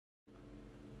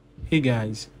Hey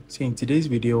guys, so in today's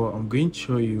video I'm going to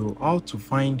show you how to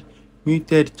find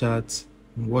muted chats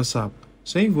on WhatsApp.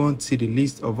 So if you want to see the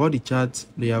list of all the chats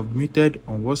they have muted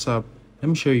on WhatsApp, let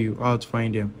me show you how to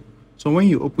find them. So when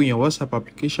you open your WhatsApp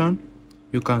application,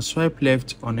 you can swipe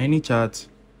left on any chat,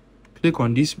 click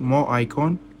on this more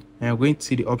icon, and you're going to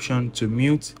see the option to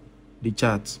mute the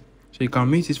chat. So you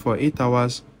can mute it for 8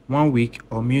 hours, 1 week,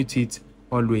 or mute it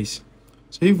always.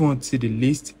 So if you want to see the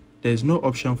list, there's no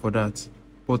option for that.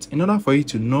 But in order for you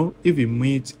to know if you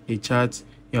mute a chat,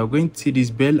 you are going to see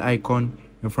this bell icon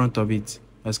in front of it.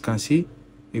 As you can see,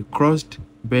 a crossed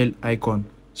bell icon.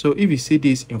 So if you see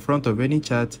this in front of any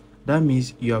chat, that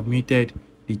means you have muted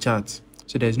the chat.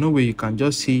 So there's no way you can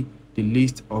just see the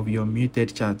list of your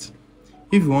muted chats.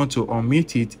 If you want to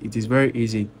unmute it, it is very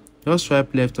easy. Just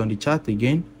swipe left on the chat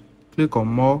again, click on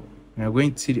more, and you're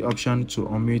going to see the option to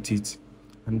unmute it.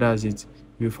 And that's it.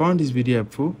 If you found this video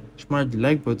helpful, smash the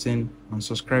like button and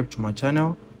subscribe to my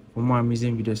channel for more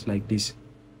amazing videos like this.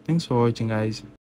 Thanks for watching, guys.